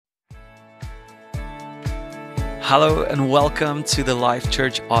Hello and welcome to the Life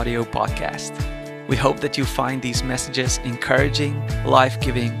Church audio podcast. We hope that you find these messages encouraging,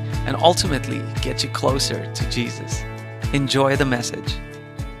 life-giving, and ultimately get you closer to Jesus. Enjoy the message.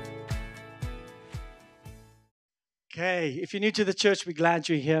 Okay, if you're new to the church, we're glad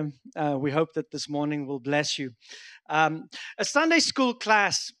you're here. We hope that this morning will bless you. A Sunday school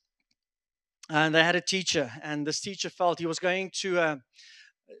class, and they had a teacher, and this teacher felt he was going to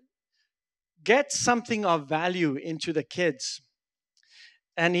get something of value into the kids.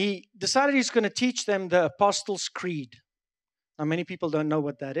 And he decided he's going to teach them the Apostles' Creed. Now, many people don't know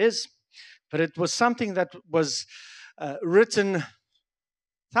what that is, but it was something that was written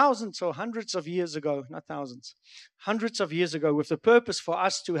thousands or hundreds of years ago, not thousands, hundreds of years ago, with the purpose for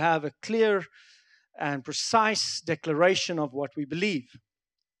us to have a clear and precise declaration of what we believe.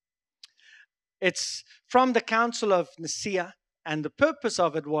 It's from the Council of Nicaea, and the purpose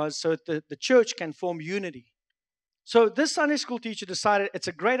of it was so that the church can form unity. So this Sunday school teacher decided it's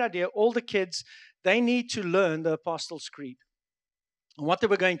a great idea. All the kids, they need to learn the Apostles' Creed. And what they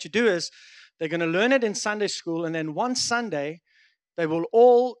were going to do is they're going to learn it in Sunday school, and then one Sunday, they will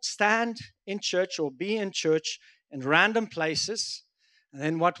all stand in church or be in church in random places. And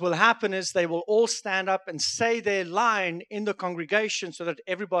then what will happen is they will all stand up and say their line in the congregation so that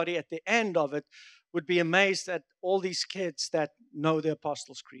everybody at the end of it would be amazed at all these kids that know the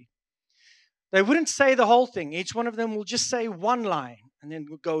Apostles' Creed. They wouldn't say the whole thing. Each one of them will just say one line and then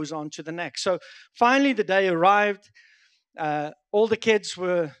goes on to the next. So finally the day arrived. All the kids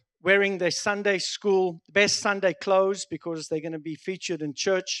were wearing their Sunday school, best Sunday clothes because they're going to be featured in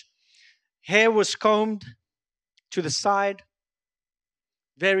church. Hair was combed to the side.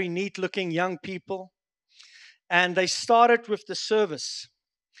 Very neat-looking young people. And they started with the service.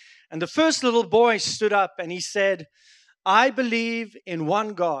 And the first little boy stood up and he said, "I believe in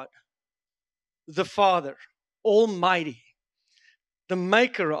one God, the Father, Almighty, the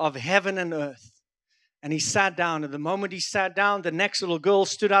maker of heaven and earth." And he sat down. And the moment he sat down, the next little girl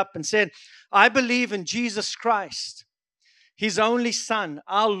stood up and said, "I believe in Jesus Christ, His only Son,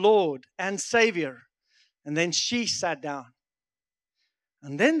 our Lord and Savior." And then she sat down.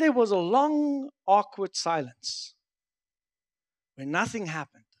 And then there was a long, awkward silence where nothing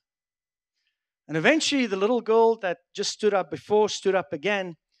happened. And eventually the little girl that just stood up before stood up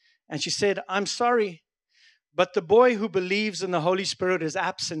again. And she said, "I'm sorry, but the boy who believes in the Holy Spirit is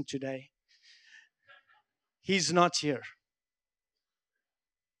absent today. He's not here."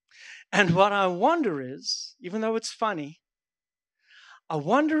 And what I wonder is, even though it's funny, I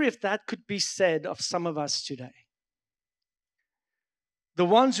wonder if that could be said of some of us today. The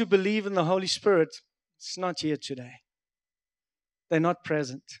ones who believe in the Holy Spirit, it's not here today. They're not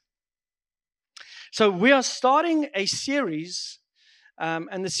present. So we are starting a series,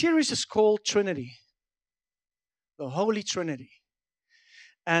 and the series is called Trinity, the Holy Trinity.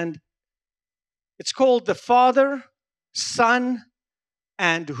 And it's called the Father, Son,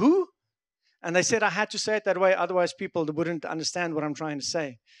 and who? And they said I had to say it that way, otherwise people wouldn't understand what I'm trying to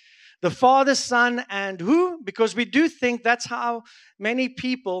say. The Father, Son, and who? Because we do think that's how many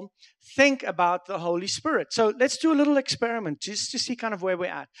people think about the Holy Spirit. So let's do a little experiment just to see kind of where we're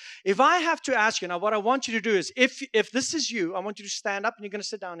at. If I have to ask you, now what I want you to do is, if this is you, I want you to stand up and you're going to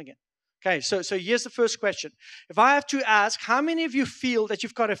sit down again. Okay, so here's the first question. If I have to ask, how many of you feel that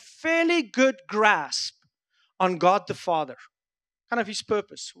you've got a fairly good grasp on God the Father? Kind of His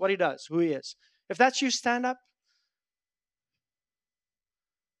purpose, what He does, who He is. If that's you, stand up.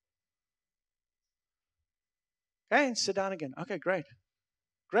 Okay, and sit down again. Okay, great.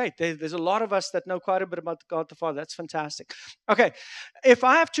 Great. There's a lot of us that know quite a bit about God the Father. That's fantastic. Okay, if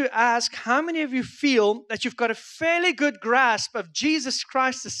I have to ask, how many of you feel that you've got a fairly good grasp of Jesus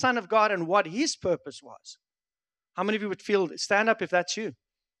Christ, the Son of God, and what His purpose was? How many of you would feel, stand up if that's you?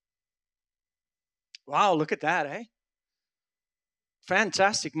 Wow, look at that, eh?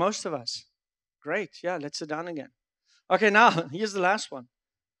 Fantastic, most of us. Great, yeah, let's sit down again. Okay, now, here's the last one.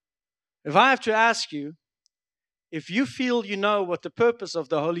 If I have to ask you, if you feel you know what the purpose of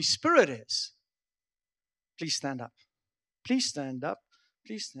the Holy Spirit is, please stand up. Please stand up.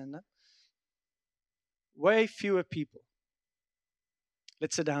 Please stand up. Way fewer people.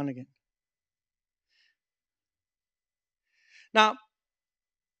 Let's sit down again. Now,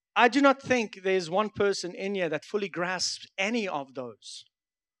 I do not think there's one person in here that fully grasps any of those.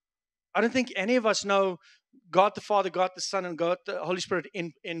 I don't think any of us know God the Father, God the Son, and God the Holy Spirit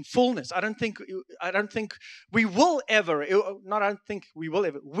in fullness. I don't think we will ever. Not I don't think we will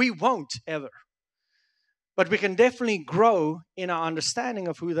ever. We won't ever. But we can definitely grow in our understanding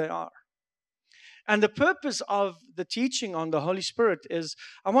of who they are. And the purpose of the teaching on the Holy Spirit is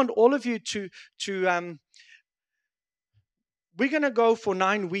I want all of you to we're going to go for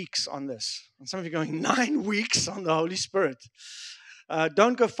 9 weeks on this. And some of you are going, 9 weeks on the Holy Spirit.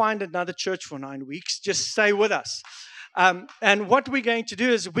 Don't go find another church for 9 weeks. Just stay with us. And what we're going to do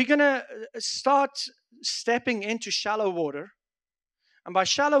is we're going to start stepping into shallow water. And by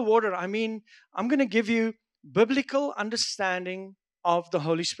shallow water, I mean I'm going to give you biblical understanding of the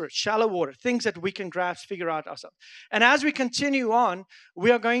Holy Spirit. Shallow water, things that we can grasp, figure out ourselves. And as we continue on,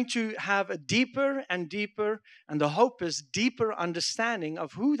 we are going to have a deeper and deeper, and the hope is deeper understanding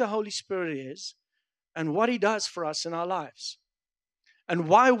of who the Holy Spirit is and what He does for us in our lives and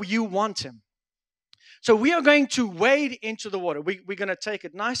why you want Him. So we are going to wade into the water. We're going to take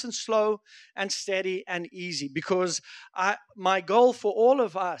it nice and slow and steady and easy, because my goal for all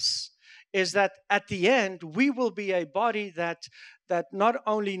of us is that at the end, we will be a body that not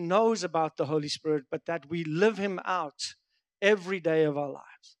only knows about the Holy Spirit, but that we live Him out every day of our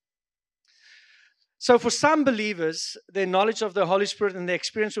lives. So for some believers, their knowledge of the Holy Spirit and their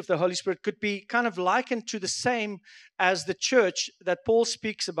experience with the Holy Spirit could be kind of likened to the same as the church that Paul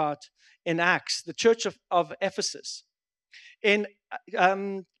speaks about in Acts, the church of Ephesus.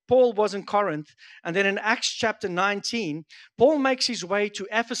 Paul was in Corinth, and then in Acts chapter 19, Paul makes his way to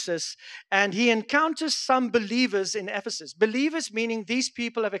Ephesus, and he encounters some believers in Ephesus. Believers meaning these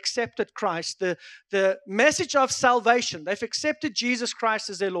people have accepted Christ, the message of salvation. They've accepted Jesus Christ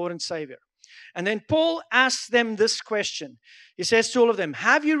as their Lord and Savior. And then Paul asks them this question. He says to all of them,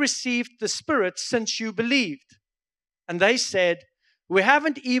 have you received the Spirit since you believed? And they said, we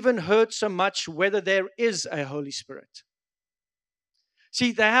haven't even heard so much whether there is a Holy Spirit.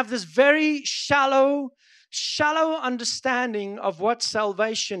 See, they have this very shallow understanding of what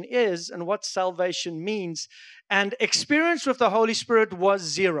salvation is and what salvation means. And experience with the Holy Spirit was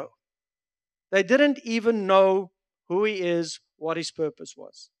zero. They didn't even know who He is, what His purpose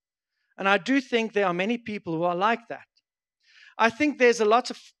was. And I do think there are many people who are like that. I think there's a lot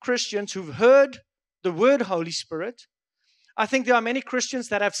of Christians who've heard the word Holy Spirit. I think there are many Christians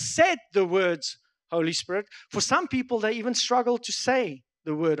that have said the words Holy Spirit. For some people, they even struggle to say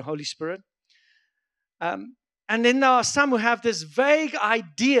the word Holy Spirit. And then there are some who have this vague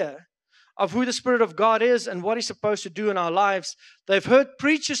idea of who the Spirit of God is and what He's supposed to do in our lives. They've heard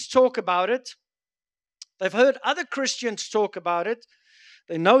preachers talk about it. They've heard other Christians talk about it.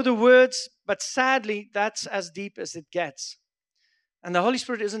 They know the words, but sadly, that's as deep as it gets. And the Holy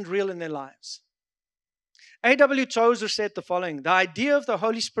Spirit isn't real in their lives. A.W. Tozer said the following: the idea of the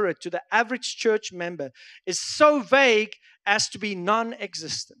Holy Spirit to the average church member is so vague as to be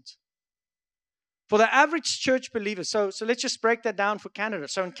non-existent. For the average church believer, so let's just break that down for Canada.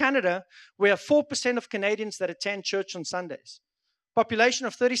 So in Canada, we have 4% of Canadians that attend church on Sundays. Population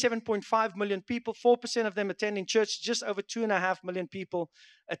of 37.5 million people, 4% of them attending church, just over 2.5 million people.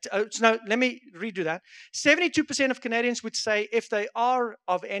 No, let me redo that. 72% of Canadians would say if they are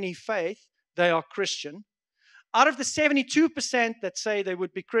of any faith, they are Christian. Out of the 72% that say they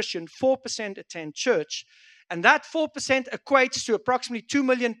would be Christian, 4% attend church. And that 4% equates to approximately 2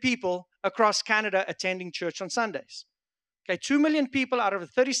 million people across Canada attending church on Sundays. Okay, 2 million people out of a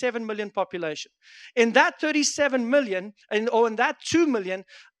 37 million population. In that 37 million, or in that 2 million,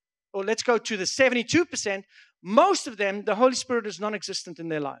 or let's go to the 72%, most of them, the Holy Spirit is non-existent in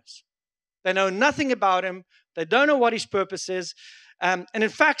their lives. They know nothing about Him. They don't know what His purpose is. And in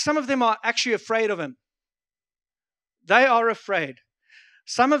fact, some of them are actually afraid of Him. They are afraid.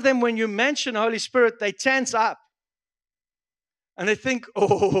 Some of them, when you mention Holy Spirit, they tense up. And they think,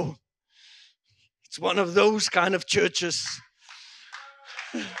 oh, it's one of those kind of churches.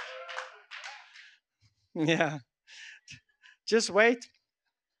 Yeah. Just wait.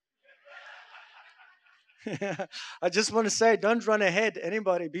 I just want to say, don't run ahead.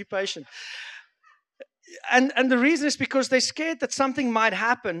 Anybody, be patient. And the reason is because they're scared that something might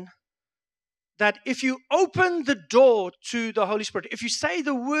happen, that if you open the door to the Holy Spirit, if you say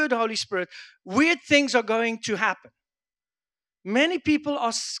the word Holy Spirit, weird things are going to happen. Many people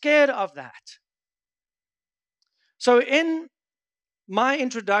are scared of that. So in my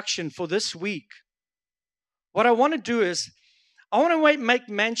introduction for this week, what I want to do is, I want to make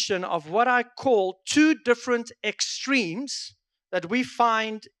mention of what I call two different extremes that we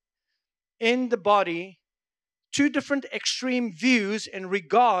find in the body, two different extreme views in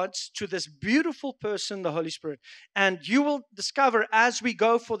regards to this beautiful person, the Holy Spirit. And you will discover as we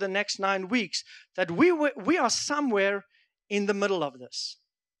go for the next 9 weeks that we are somewhere in the middle of this,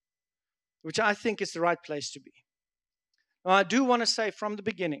 which I think is the right place to be. Now, I do want to say from the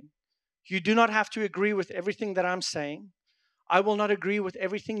beginning, you do not have to agree with everything that I'm saying. I will not agree with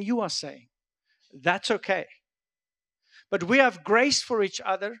everything you are saying. That's okay. But we have grace for each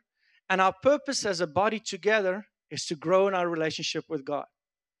other, and our purpose as a body together is to grow in our relationship with God.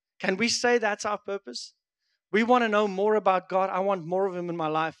 Can we say that's our purpose? We want to know more about God. I want more of Him in my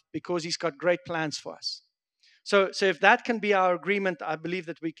life because He's got great plans for us. So if that can be our agreement, I believe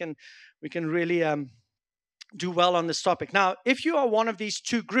that we can really do well on this topic. Now, if you are one of these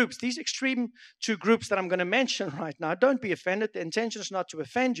two groups, these extreme two groups that I'm going to mention right now, don't be offended. The intention is not to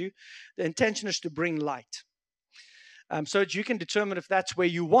offend you. The intention is to bring light. So that you can determine if that's where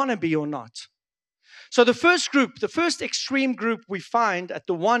you want to be or not. So the first group, the first extreme group we find at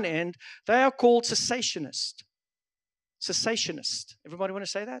the one end, they are called cessationist. Cessationist. Everybody want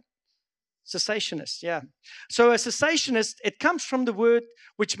to say that? Cessationist, yeah. So a cessationist, it comes from the word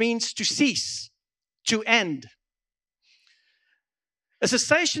which means to cease, to end. A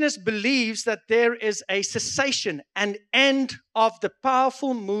cessationist believes that there is a cessation, an end of the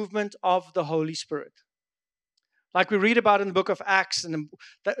powerful movement of the Holy Spirit. Like we read about in the book of Acts, and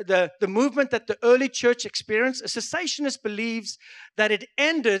the movement that the early church experienced, a cessationist believes that it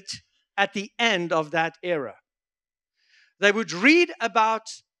ended at the end of that era. They would read about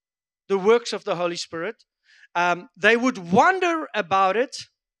the works of the Holy Spirit. They would wonder about it.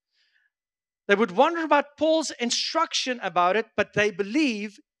 They would wonder about Paul's instruction about it, but they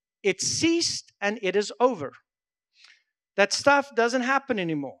believe it ceased and it is over. That stuff doesn't happen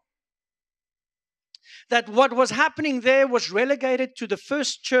anymore. That what was happening there was relegated to the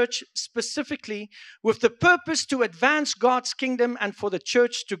first church specifically with the purpose to advance God's kingdom and for the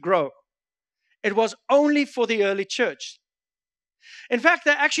church to grow. It was only for the early church. In fact,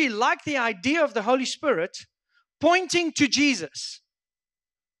 they actually like the idea of the Holy Spirit pointing to Jesus.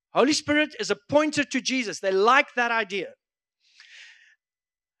 Holy Spirit is a pointer to Jesus. They like that idea.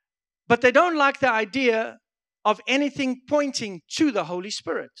 But they don't like the idea of anything pointing to the Holy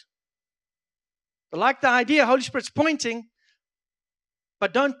Spirit. They like the idea Holy Spirit's pointing,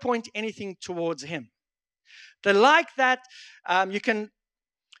 but don't point anything towards Him. They like that you can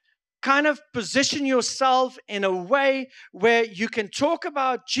kind of position yourself in a way where you can talk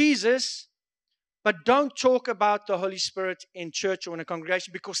about Jesus, but don't talk about the Holy Spirit in church or in a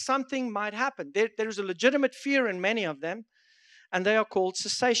congregation because something might happen. There is a legitimate fear in many of them, and they are called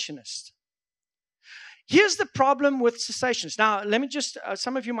cessationists. Here's the problem with cessationists. Now, let me just,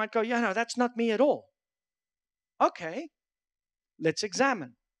 some of you might go, yeah, no, that's not me at all. Okay, let's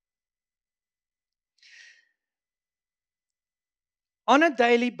examine. On a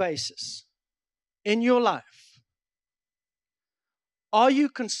daily basis, in your life, are you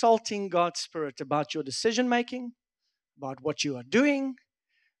consulting God's Spirit about your decision making, about what you are doing,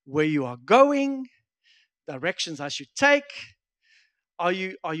 where you are going, directions I should take? Are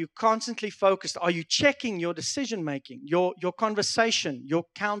you constantly focused? Are you checking your decision making, your conversation, your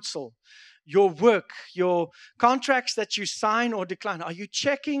counsel, your work, your contracts that you sign or decline? Are you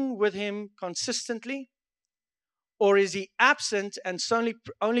checking with Him consistently? Or is He absent and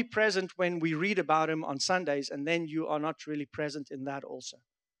only present when we read about Him on Sundays, and then you are not really present in that also?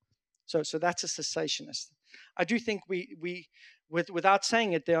 So that's a cessationist. I do think without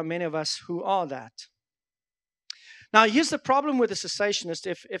saying it, there are many of us who are that. Now, here's the problem with a cessationist,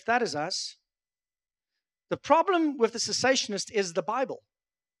 if that is us. The problem with the cessationist is the Bible.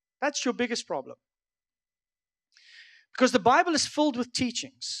 That's your biggest problem. Because the Bible is filled with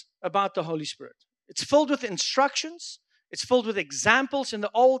teachings about the Holy Spirit. It's filled with instructions. It's filled with examples in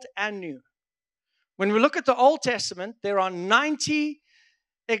the Old and New. When we look at the Old Testament, there are 90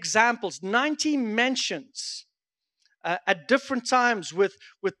 examples, 90 mentions at different times with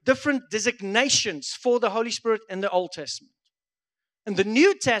different designations for the Holy Spirit in the Old Testament. In the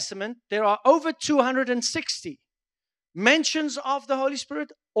New Testament, there are over 260 mentions of the Holy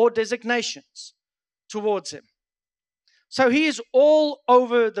Spirit or designations towards Him. So He is all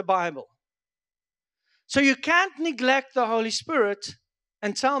over the Bible. So you can't neglect the Holy Spirit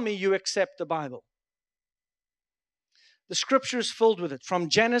and tell me you accept the Bible. The Scripture is filled with it, from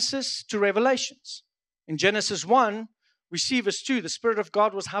Genesis to Revelations. In Genesis 1, we see verse 2, the Spirit of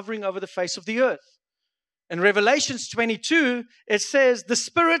God was hovering over the face of the earth. In Revelations 22, it says, the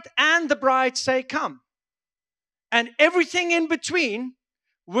Spirit and the bride say, come. And everything in between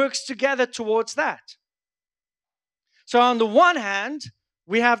works together towards that. So on the one hand,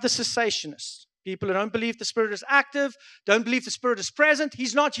 we have the cessationists. People who don't believe the Spirit is active, don't believe the Spirit is present.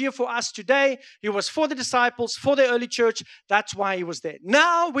 He's not here for us today. He was for the disciples, for the early church. That's why He was there.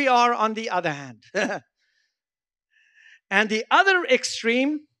 Now we are on the other hand. And the other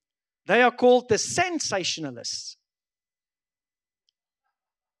extreme, they are called the sensationalists.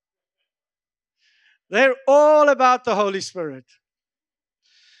 They're all about the Holy Spirit.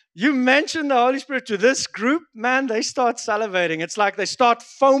 You mention the Holy Spirit to this group, man, they start salivating. It's like they start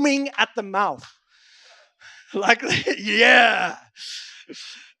foaming at the mouth. Like, yeah.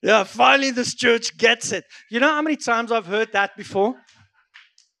 Yeah, finally this church gets it. You know how many times I've heard that before?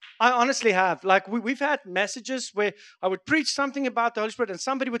 I honestly have. Like, we've had messages where I would preach something about the Holy Spirit and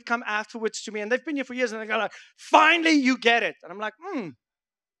somebody would come afterwards to me and they've been here for years and they go like, finally you get it. And I'm like,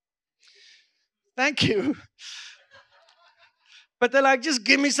 thank you. But they're like, just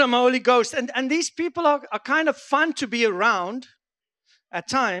give me some Holy Ghost. And these people are kind of fun to be around at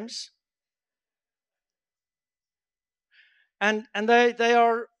times. And they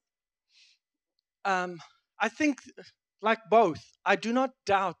are, I think, like both, I do not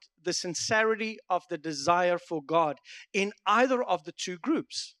doubt the sincerity of the desire for God in either of the two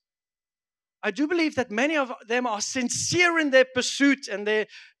groups. I do believe that many of them are sincere in their pursuit and their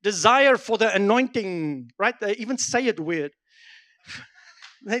desire for the anointing, right? They even say it weird.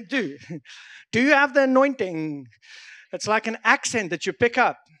 They do. Do you have the anointing? It's like an accent that you pick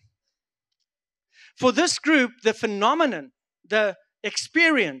up. For this group, the phenomenon, the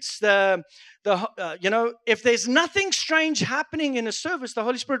experience, if there's nothing strange happening in a service, the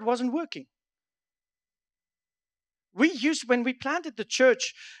Holy Spirit wasn't working. When we planted the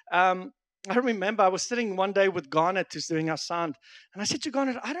church, I remember I was sitting one day with Garnet, who's doing our sound, and I said to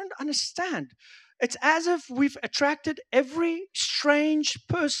Garnet, I don't understand. It's as if we've attracted every strange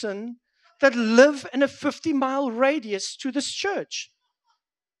person that live in a 50-mile radius to this church.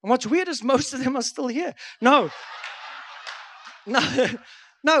 And what's weird is most of them are still here. No,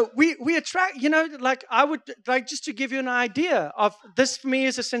 we attract, just to give you an idea of this for me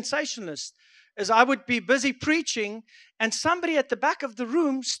as a sensationalist, is I would be busy preaching and somebody at the back of the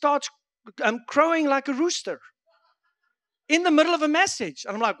room starts crowing like a rooster in the middle of a message.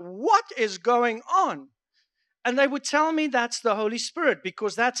 And I'm like, what is going on? And they would tell me that's the Holy Spirit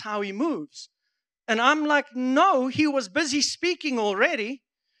because that's how He moves. And I'm like, no, He was busy speaking already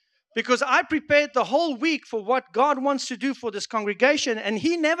because I prepared the whole week for what God wants to do for this congregation. And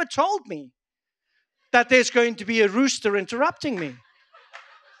He never told me that there's going to be a rooster interrupting me.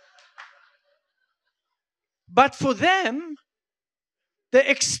 But for them, the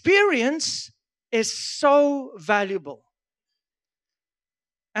experience is so valuable.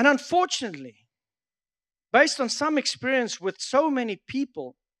 And unfortunately, based on some experience with so many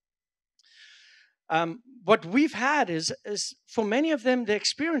people, what we've had is for many of them, the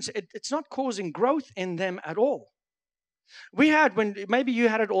experience, it's not causing growth in them at all. We had, maybe you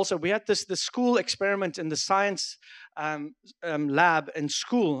had it also, we had the school experiment in the science lab in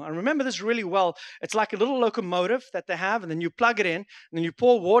school. I remember this really well. It's like a little locomotive that they have, and then you plug it in, and then you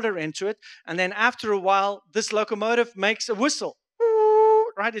pour water into it, and then after a while, this locomotive makes a whistle.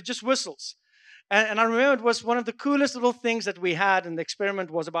 Right? It just whistles. And I remember it was one of the coolest little things that we had, and the experiment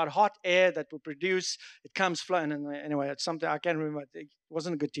was about hot air that would produce, it comes flowing. And anyway, it's something I can't remember. It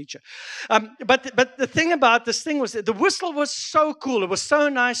wasn't a good teacher. But the thing about this thing was the whistle was so cool. It was so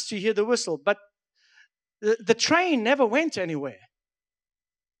nice to hear the whistle. But the train never went anywhere.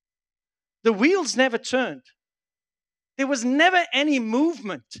 The wheels never turned. There was never any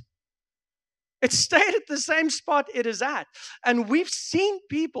movement. It stayed at the same spot it is at. And we've seen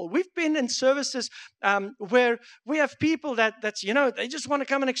people, we've been in services where we have people that's, they just want to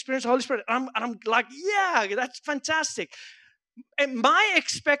come and experience the Holy Spirit. And I'm like, yeah, that's fantastic. And my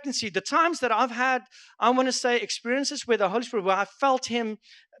expectancy, the times that I've had, I want to say experiences with the Holy Spirit, where I felt Him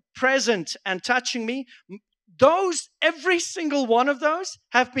present and touching me, every single one of those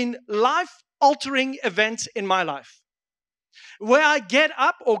have been life-altering events in my life. Where I get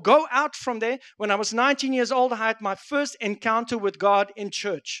up or go out from there, when I was 19 years old, I had my first encounter with God in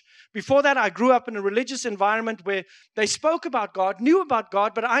church. Before that, I grew up in a religious environment where they spoke about God, knew about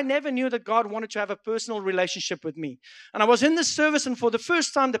God, but I never knew that God wanted to have a personal relationship with me. And I was in this service, and for the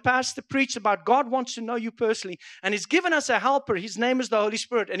first time, the pastor preached about God wants to know you personally, and He's given us a helper. His name is the Holy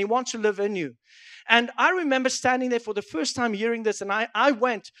Spirit, and He wants to live in you. And I remember standing there for the first time hearing this, and I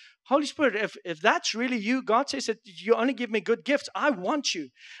went, Holy Spirit, if that's really you, God says that you only give me good gifts. I want you.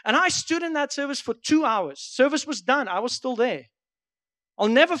 And I stood in that service for 2 hours. Service was done. I was still there. I'll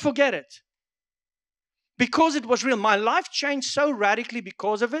never forget it. Because it was real. My life changed so radically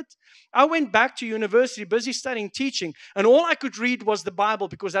because of it. I went back to university, busy studying teaching, and all I could read was the Bible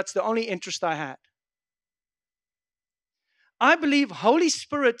because that's the only interest I had. I believe Holy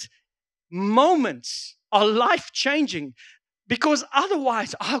Spirit moments are life-changing. Because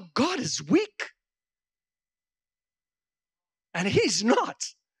otherwise, our God is weak. And He's not.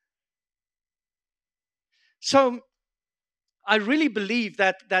 So I really believe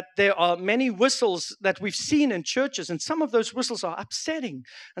that there are many whistles that we've seen in churches, and some of those whistles are upsetting,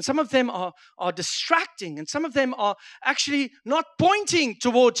 and some of them are distracting, and some of them are actually not pointing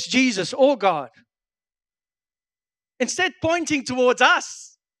towards Jesus or God. instead pointing towards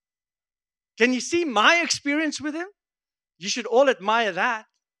us. Can you see my experience with him? You should all admire that.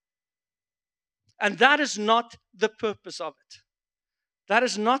 And that is not the purpose of it. That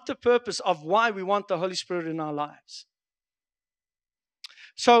is not the purpose of why we want the Holy Spirit in our lives.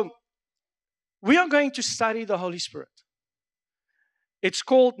 So, we are going to study the Holy Spirit. It's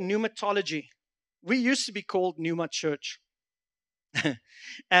called pneumatology. We used to be called Pneuma Church.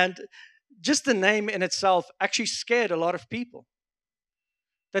 And just the name in itself actually scared a lot of people.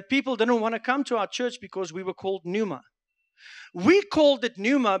 That people didn't want to come to our church because we were called Pneuma. We called it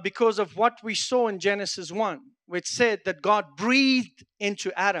Pneuma because of what we saw in Genesis 1, which said that God breathed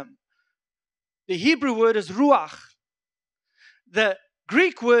into Adam. The Hebrew word is ruach. The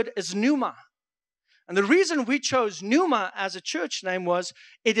Greek word is pneuma. And the reason we chose Pneuma as a church name was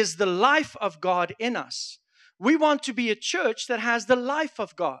it is the life of God in us. We want to be a church that has the life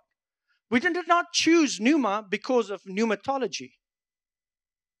of God. We did not choose Pneuma because of pneumatology.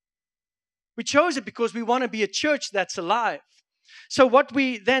 We chose it because we want to be a church that's alive. So what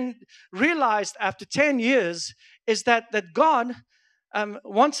we then realized after 10 years is that God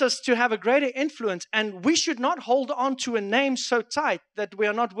wants us to have a greater influence, and we should not hold on to a name so tight that we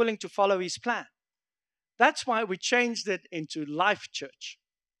are not willing to follow His plan. That's why we changed it into Life Church.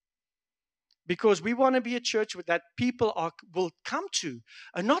 Because we want to be a church that people will come to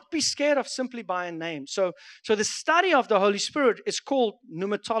and not be scared of simply by a name. So the study of the Holy Spirit is called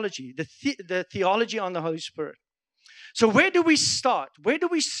pneumatology, the theology on the Holy Spirit. So where do we start? Where do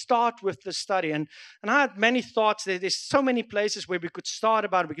we start with the study? And I had many thoughts. There's so many places where we could start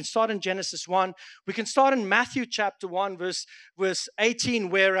about it. We can start in Genesis 1. We can start in Matthew chapter 1, verse 18,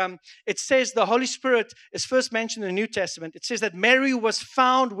 where it says the Holy Spirit is first mentioned in the New Testament. It says that Mary was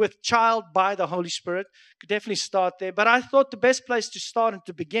found with child by the Holy Spirit. Could definitely start there. But I thought the best place to start and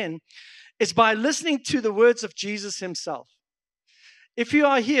to begin is by listening to the words of Jesus himself. If you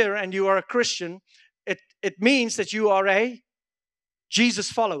are here and you are a Christian, it means that you are a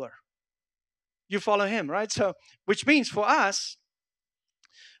Jesus follower. You follow him, right? So, which means for us,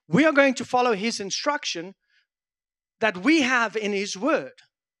 we are going to follow his instruction that we have in his word.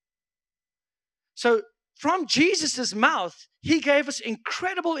 So, from Jesus' mouth, he gave us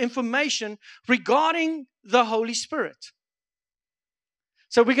incredible information regarding the Holy Spirit.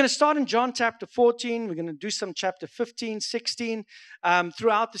 So we're going to start in John chapter 14. We're going to do some chapter 15, 16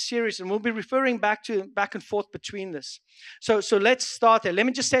 throughout the series. And we'll be referring back and forth between this. So let's start there. Let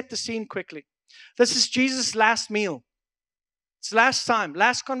me just set the scene quickly. This is Jesus' last meal. It's last time,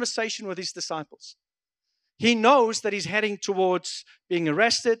 last conversation with his disciples. He knows that he's heading towards being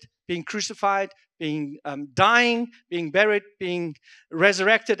arrested, being crucified, being dying, being buried, being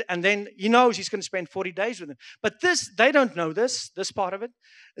resurrected, and then he knows he's going to spend 40 days with them. But they don't know this part of it.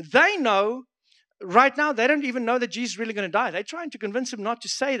 They know, right now, they don't even know that Jesus is really going to die. They're trying to convince him not to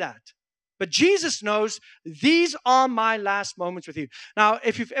say that. But Jesus knows, these are my last moments with you. Now,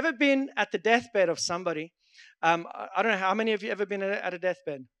 if you've ever been at the deathbed of somebody, I don't know how many of you ever been at a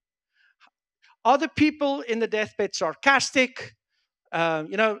deathbed. Are the people in the deathbed sarcastic,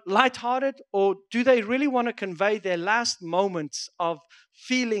 lighthearted, or do they really want to convey their last moments of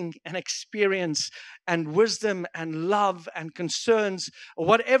feeling and experience and wisdom and love and concerns, or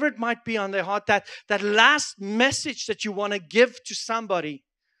whatever it might be on their heart, that last message that you want to give to somebody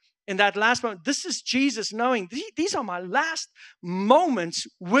in that last moment? This is Jesus knowing, these are my last moments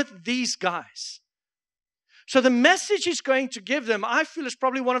with these guys. So the message he's going to give them, I feel, is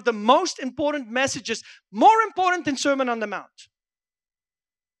probably one of the most important messages, more important than Sermon on the Mount.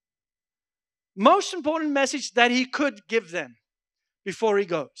 Most important message that he could give them before he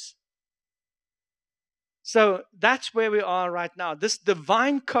goes. So that's where we are right now. This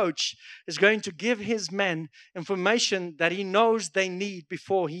divine coach is going to give his men information that he knows they need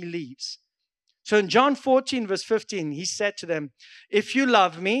before he leaves. So in John 14, verse 15, he said to them, "If you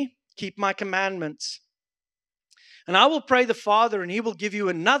love me, keep my commandments. And I will pray the Father, and he will give you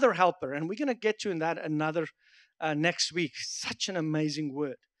another helper." And we're going to get to that another next week. Such an amazing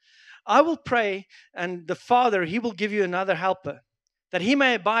word. "I will pray, and the Father, he will give you another helper, that he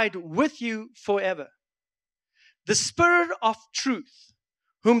may abide with you forever. The Spirit of truth,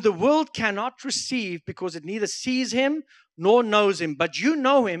 whom the world cannot receive because it neither sees him nor knows him. But you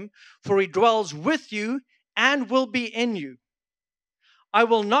know him, for he dwells with you and will be in you. I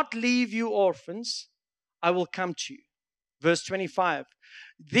will not leave you orphans. I will come to you." Verse 25.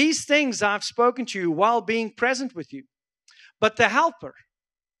 "These things I've spoken to you while being present with you. But the Helper,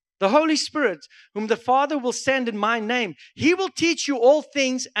 the Holy Spirit, whom the Father will send in my name, he will teach you all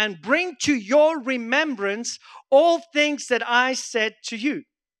things and bring to your remembrance all things that I said to you."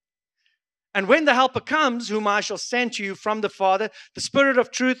 And when the Helper comes, whom I shall send to you from the Father, the Spirit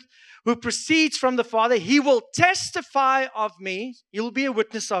of truth, who proceeds from the Father, he will testify of me. He will be a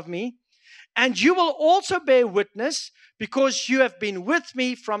witness of me. And you will also bear witness because you have been with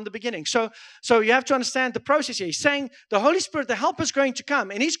me from the beginning. So you have to understand the process here. He's saying the Holy Spirit, the Helper, is going to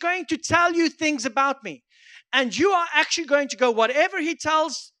come, and he's going to tell you things about me. And you are actually going to go, whatever he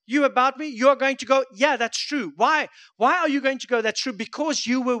tells you about me, you are going to go, yeah, that's true. Why? Why are you going to go, that's true? Because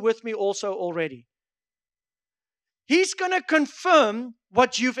you were with me also already. He's going to confirm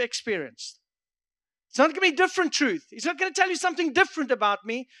what you've experienced. It's not going to be different truth. He's not going to tell you something different about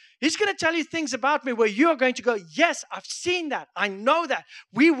me. He's going to tell you things about me where you are going to go, yes, I've seen that. I know that.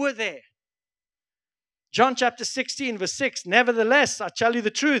 We were there. John chapter 16, verse 6, nevertheless, I tell you the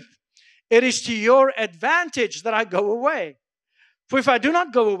truth. It is to your advantage that I go away. For if I do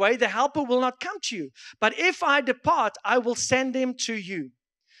not go away, the Helper will not come to you. But if I depart, I will send him to you.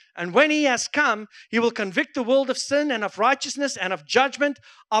 And when he has come, he will convict the world of sin and of righteousness and of judgment,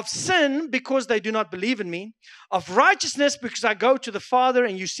 of sin because they do not believe in me, of righteousness because I go to the Father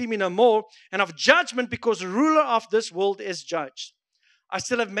and you see me no more, and of judgment because the ruler of this world is judged. I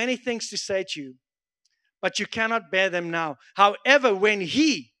still have many things to say to you, but you cannot bear them now. However, when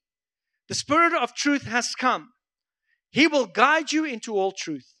he, the Spirit of truth, has come, he will guide you into all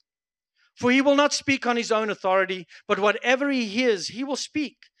truth. For he will not speak on his own authority, but whatever he hears, he will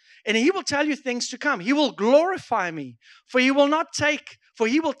speak. And he will tell you things to come. He will glorify me, for he will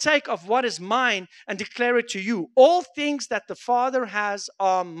take of what is mine and declare it to you. All things that the Father has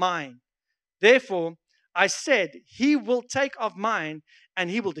are mine. Therefore, I said, he will take of mine and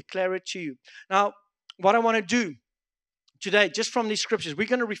he will declare it to you. Now, what I want to do today, just from these scriptures, we're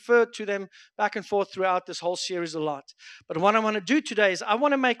going to refer to them back and forth throughout this whole series a lot. But what I want to do today is I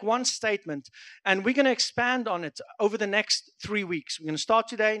want to make one statement, and we're going to expand on it over the next 3 weeks. We're going to start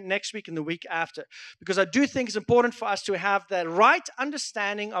today, next week, and the week after, because I do think it's important for us to have the right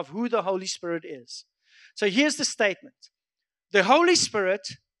understanding of who the Holy Spirit is. So here's the statement. The Holy Spirit,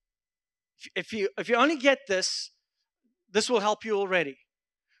 if you only get this will help you already.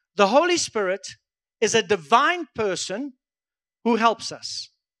 The Holy Spirit is a divine person who helps us.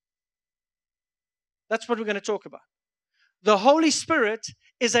 That's what we're going to talk about. The Holy Spirit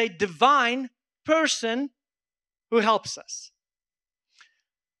is a divine person who helps us.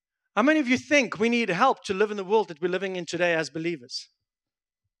 How many of you think we need help to live in the world that we're living in today as believers?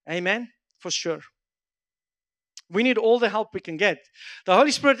 Amen? For sure. We need all the help we can get. The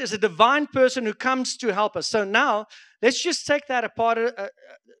Holy Spirit is a divine person who comes to help us. So now, let's just take that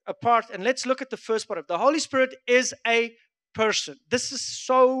apart and let's look at the first part of it. The Holy Spirit is a person. This is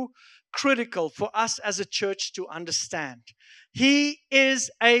so critical for us as a church to understand. He is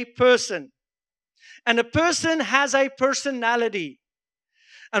a person. And a person has a personality.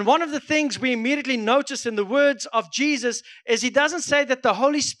 And one of the things we immediately notice in the words of Jesus is he doesn't say that the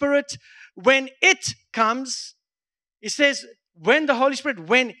Holy Spirit, when it comes, he says, when the Holy Spirit,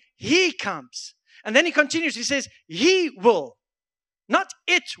 when he comes. And then he continues, he says, he will, not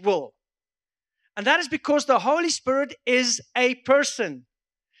it will. And that is because the Holy Spirit is a person.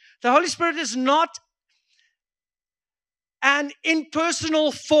 The Holy Spirit is not an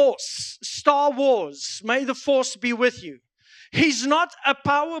impersonal force. Star Wars, may the force be with you. He's not a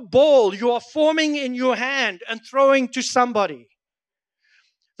power ball you are forming in your hand and throwing to somebody.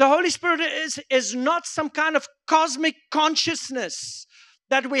 The Holy Spirit is not some kind of cosmic consciousness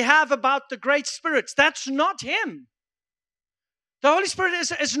that we have about the great spirits. That's not him. The Holy Spirit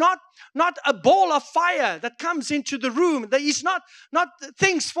is not a ball of fire that comes into the room. He's not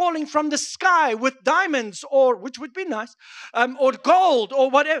things falling from the sky with diamonds, or which would be nice, or gold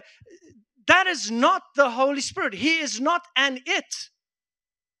or whatever. That is not the Holy Spirit. He is not an it.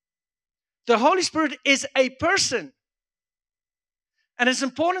 The Holy Spirit is a person. And it's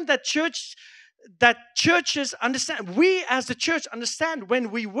important that churches understand, we as the church understand when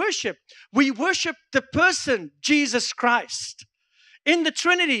we worship the person, Jesus Christ. In the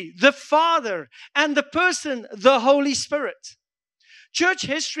Trinity, the Father, and the person, the Holy Spirit. Church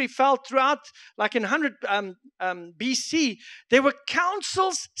history felt throughout, like in 100 BC, there were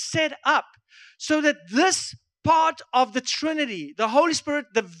councils set up so that this part of the Trinity, the Holy Spirit,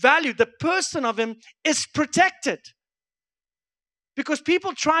 the value, the person of him is protected. Because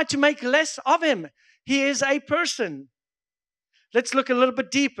people try to make less of him. He is a person. Let's look a little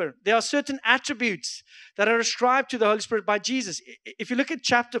bit deeper. There are certain attributes that are ascribed to the Holy Spirit by Jesus. If you look at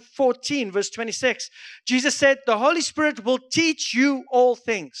chapter 14, verse 26, Jesus said, the Holy Spirit will teach you all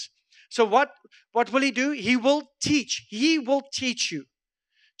things. So what will he do? He will teach. He will teach you.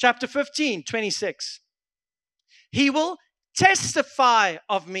 Chapter 15, 26. He will testify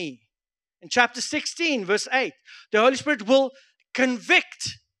of me. In chapter 16, verse 8, the Holy Spirit will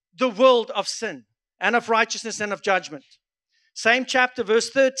convict the world of sin and of righteousness and of judgment. Same chapter, verse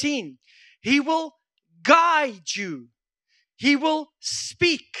 13, He will guide you. He will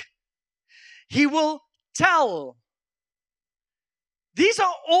speak. He will tell. These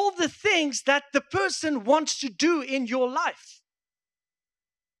are all the things that the person wants to do in your life.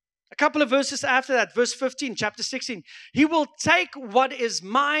 A couple of verses after that, verse 15, chapter 16. He will take what is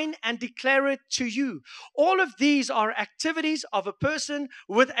mine and declare it to you. All of these are activities of a person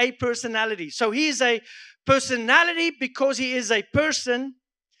with a personality. So he is a personality because he is a person,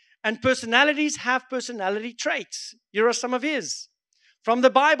 and personalities have personality traits. Here are some of his. From the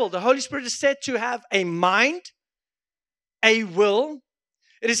Bible, the Holy Spirit is said to have a mind, a will.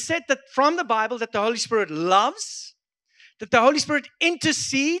 It is said that from the Bible that the Holy Spirit loves, that the Holy Spirit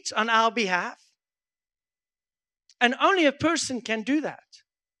intercedes on our behalf. And only a person can do that.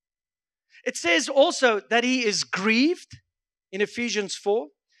 It says also that he is grieved in Ephesians 4.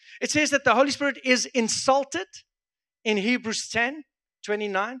 It says that the Holy Spirit is insulted in Hebrews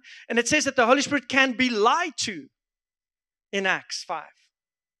 10:29. And it says that the Holy Spirit can be lied to in Acts 5.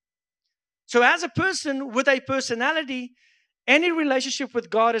 So as a person with a personality, any relationship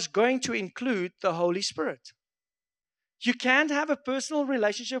with God is going to include the Holy Spirit. You can't have a personal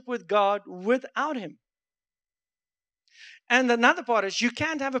relationship with God without Him. And another part is you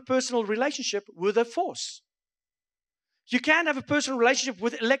can't have a personal relationship with a force. You can't have a personal relationship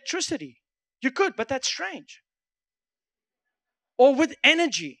with electricity. You could, but that's strange. Or with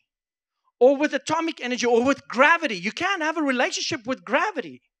energy, or with atomic energy, or with gravity. You can't have a relationship with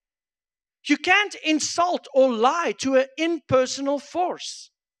gravity. You can't insult or lie to an impersonal force.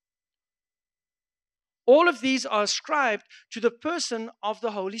 All of these are ascribed to the person of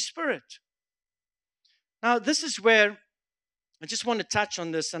the Holy Spirit. Now, this is where I just want to touch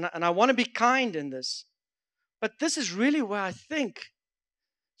on this, and I want to be kind in this. But this is really where I think,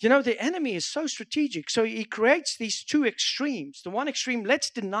 the enemy is so strategic. So he creates these two extremes. The one extreme,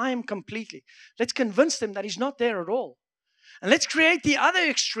 let's deny him completely. Let's convince them that he's not there at all. And let's create the other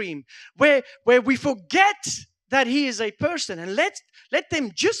extreme where we forget that he is a person, and let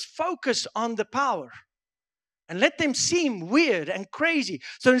them just focus on the power. And let them seem weird and crazy.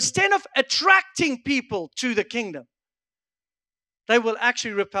 So instead of attracting people to the kingdom, they will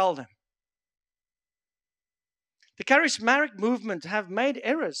actually repel them. The charismatic movement have made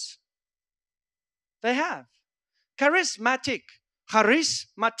errors. They have. Charismatic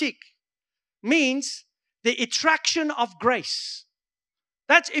means the attraction of grace.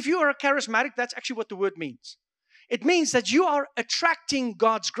 That's, if you are a charismatic, that's actually what the word means. It means that you are attracting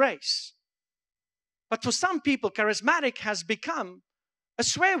God's grace. But for some people, charismatic has become a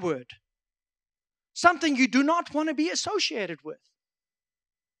swear word. Something you do not want to be associated with.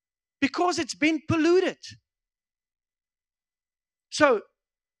 Because it's been polluted. So,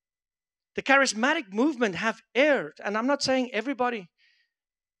 the charismatic movement have erred. And I'm not saying everybody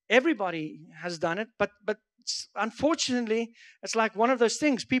has done it. But unfortunately, it's like one of those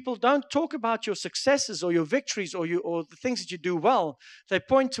things. People don't talk about your successes or your victories or the things that you do well. They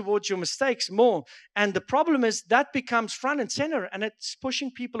point towards your mistakes more. And the problem is that becomes front and center, and it's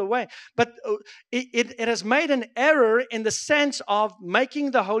pushing people away. But it has made an error in the sense of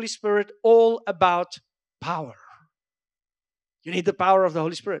making the Holy Spirit all about power. You need the power of the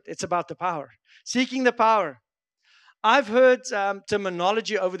Holy Spirit. It's about the power. Seeking the power. I've heard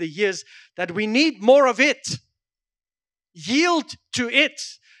terminology over the years that we need more of it. Yield to it.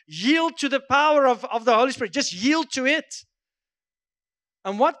 Yield to the power of the Holy Spirit. Just yield to it.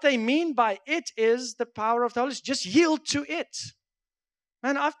 And what they mean by it is the power of the Holy Spirit. Just yield to it.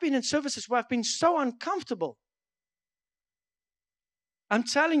 Man, I've been in services where I've been so uncomfortable. I'm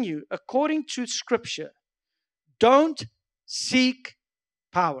telling you, according to Scripture, don't seek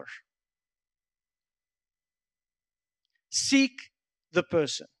power. Seek the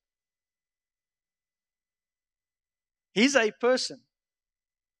person. He's a person.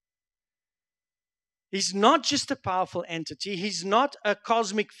 He's not just a powerful entity. He's not a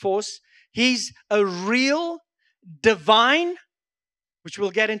cosmic force. He's a real, divine, which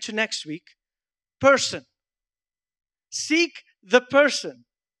we'll get into next week, person. Seek the person.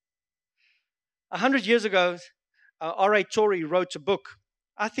 100 years ago, R.A. Torrey wrote a book.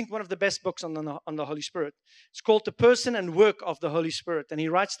 I think one of the best books on the Holy Spirit. It's called The Person and Work of the Holy Spirit. And he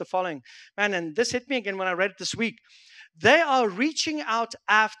writes the following. Man, and this hit me again when I read it this week. They are reaching out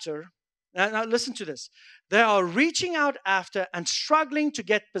after, now listen to this. They are reaching out after and struggling to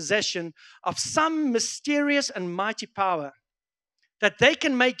get possession of some mysterious and mighty power that they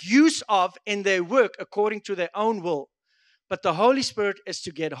can make use of in their work according to their own will. but the Holy Spirit is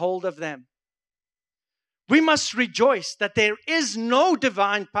to get hold of them. We must rejoice that there is no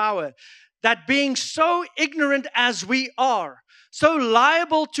divine power, that being so ignorant as we are, so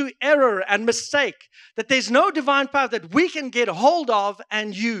liable to error and mistake, that there's no divine power that we can get hold of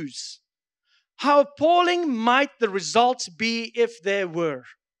and use. How appalling might the results be if there were?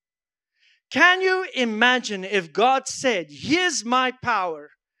 Can you imagine if God said, here's my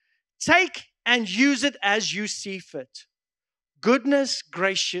power, take and use it as you see fit? Goodness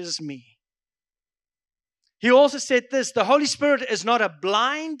gracious me. He also said this, the Holy Spirit is not a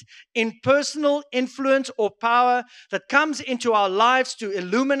blind, impersonal influence or power that comes into our lives to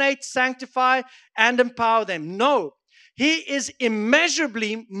illuminate, sanctify, and empower them. No, He is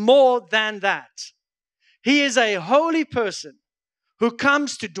immeasurably more than that. He is a holy person who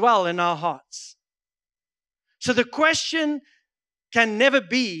comes to dwell in our hearts. So the question can never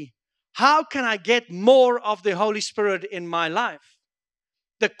be, how can I get more of the Holy Spirit in my life?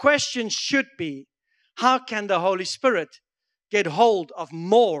 The question should be, how can the Holy Spirit get hold of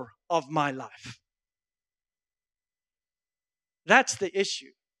more of my life? That's the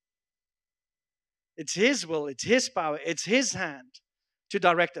issue. It's His will, it's His power, it's His hand to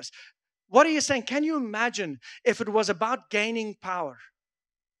direct us. What are you saying? Can you imagine if it was about gaining power?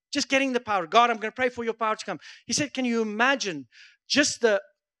 Just getting the power. God, I'm going to pray for your power to come. He said, can you imagine just the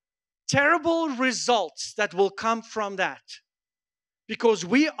terrible results that will come from that? Because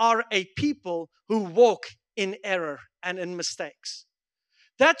we are a people who walk in error and in mistakes.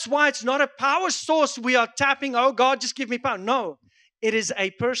 That's why it's not a power source we are tapping, oh God, just give me power. No, it is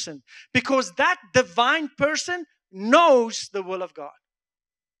a person. Because that divine person knows the will of God.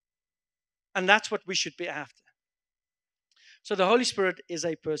 And that's what we should be after. So the Holy Spirit is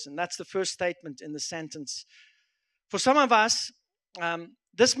a person. That's the first statement in the sentence. For some of us,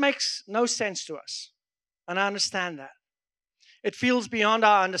 this makes no sense to us. And I understand that. It feels beyond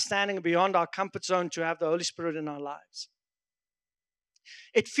our understanding, beyond our comfort zone to have the Holy Spirit in our lives.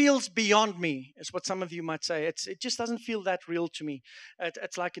 It feels beyond me, is what some of you might say. It just doesn't feel that real to me.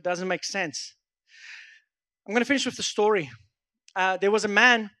 It's like it doesn't make sense. I'm going to finish with the story. There was a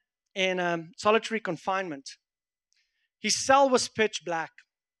man in solitary confinement. His cell was pitch black,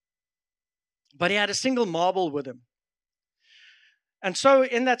 but he had a single marble with him. And so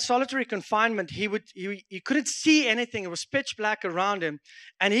in that solitary confinement, he couldn't see anything. It was pitch black around him.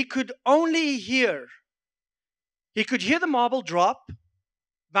 And he could only hear. He could hear the marble drop,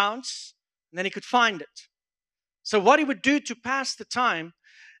 bounce, and then he could find it. So what he would do to pass the time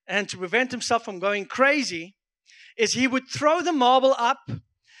and to prevent himself from going crazy is he would throw the marble up.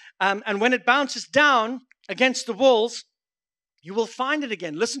 And when it bounces down against the walls, you will find it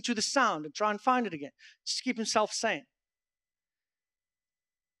again. Listen to the sound and try and find it again. Just keep himself sane.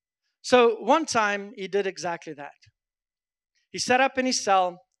 So one time he did exactly that. He sat up in his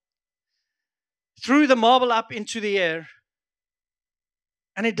cell, threw the marble up into the air,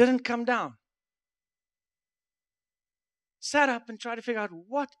 and it didn't come down. Sat up and tried to figure out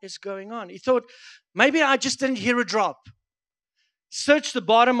what is going on. He thought, maybe I just didn't hear a drop. Searched the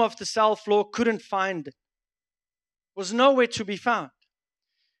bottom of the cell floor, couldn't find it. Was nowhere to be found.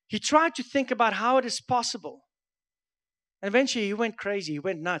 He tried to think about how it is possible. And eventually he went crazy, he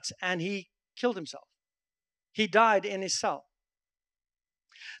went nuts, and he killed himself. He died in his cell.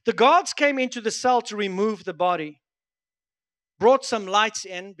 The guards came into the cell to remove the body, brought some lights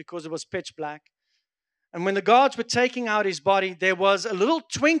in because it was pitch black. And when the guards were taking out his body, there was a little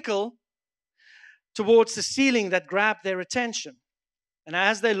twinkle towards the ceiling that grabbed their attention. And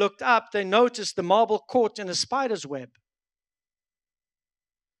as they looked up, they noticed the marble caught in a spider's web.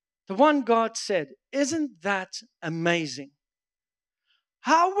 The one guard said, "Isn't that amazing?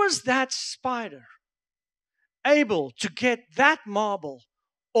 How was that spider able to get that marble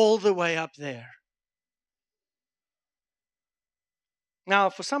all the way up there?" Now,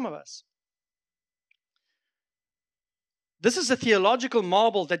 for some of us, this is a theological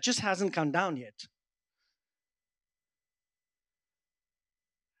marble that just hasn't come down yet.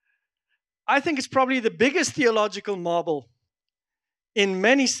 I think it's probably the biggest theological marble in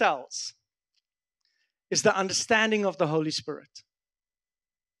many cells is the understanding of the Holy Spirit.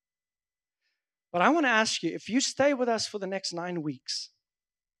 But I want to ask you, if you stay with us for the next 9 weeks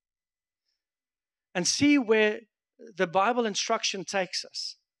and see where the Bible instruction takes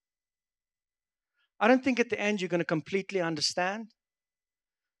us, I don't think at the end you're going to completely understand,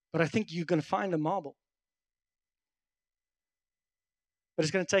 but I think you're going to find a marble. But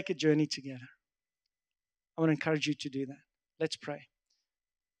it's going to take a journey together. I want to encourage you to do that. Let's pray.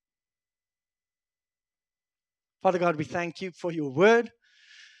 Father God, we thank you for your word.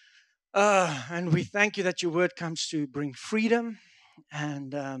 And we thank you that your word comes to bring freedom.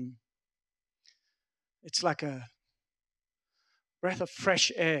 And it's like a breath of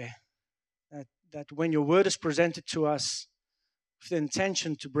fresh air that when your word is presented to us with the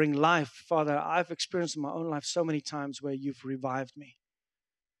intention to bring life, Father, I've experienced in my own life so many times where you've revived me.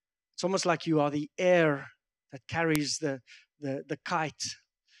 It's almost like you are the air that carries the kite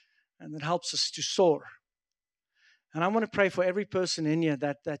and that helps us to soar. And I want to pray for every person in here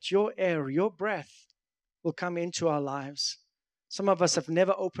that your air, your breath will come into our lives. Some of us have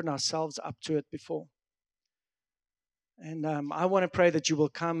never opened ourselves up to it before. And I want to pray that you will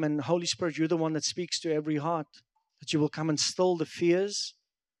come, and Holy Spirit, you're the one that speaks to every heart, that you will come and still the fears,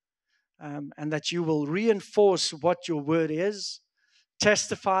 and that you will reinforce what your word is,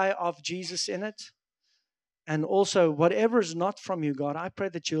 testify of Jesus in it, and also whatever is not from you, God, I pray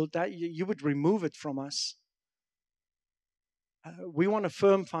that you would remove it from us. We want a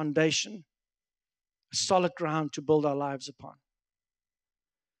firm foundation, a solid ground to build our lives upon.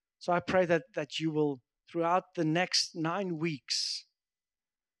 So I pray that you will, throughout the next 9 weeks,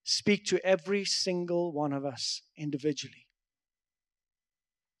 speak to every single one of us individually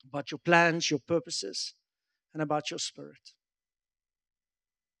about your plans, your purposes, and about your spirit.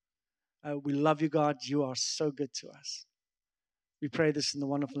 We love you, God. You are so good to us. We pray this in the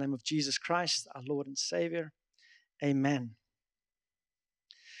wonderful name of Jesus Christ, our Lord and Savior. Amen.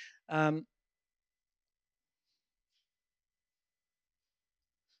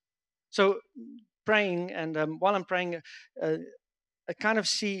 So praying, and while I'm praying, I kind of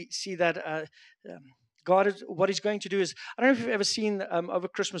see that God is, what He's going to do is, I don't know if you've ever seen over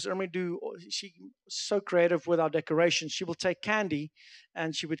Christmas, she's so creative with our decorations. She will take candy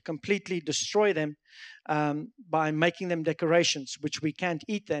and she would completely destroy them by making them decorations, which we can't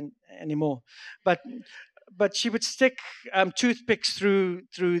eat then anymore. But she would stick toothpicks through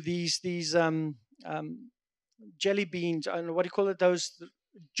these jelly beans, and what do you call it? Those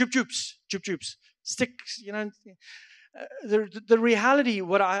jupes, sticks. The reality,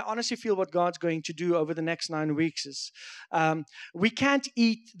 what I honestly feel, what God's going to do over the next 9 weeks is, we can't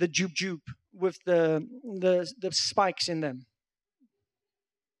eat the jupe with the spikes in them.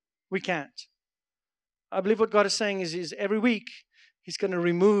 We can't. I believe what God is saying is every week He's going to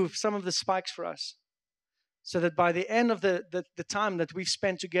remove some of the spikes for us, so that by the end of the time that we've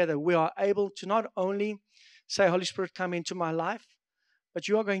spent together, we are able to not only say, Holy Spirit, come into my life, but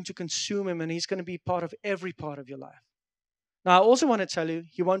you are going to consume Him, and He's going to be part of every part of your life. Now, I also want to tell you,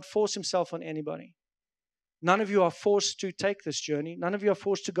 He won't force Himself on anybody. None of you are forced to take this journey. None of you are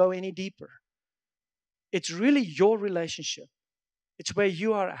forced to go any deeper. It's really your relationship. It's where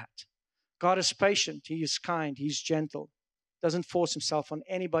you are at. God is patient. He is kind. He's gentle. Doesn't force Himself on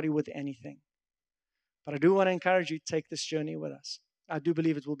anybody with anything. But I do want to encourage you to take this journey with us. I do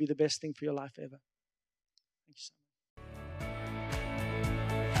believe it will be the best thing for your life ever. Thank you so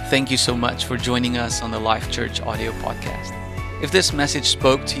much. Thank you so much for joining us on the Life Church audio podcast. If this message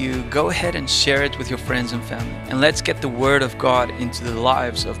spoke to you, go ahead and share it with your friends and family. And let's get the Word of God into the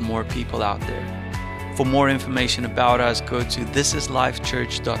lives of more people out there. For more information about us, go to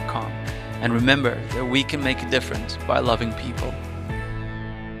thisislifechurch.com. And remember that we can make a difference by loving people.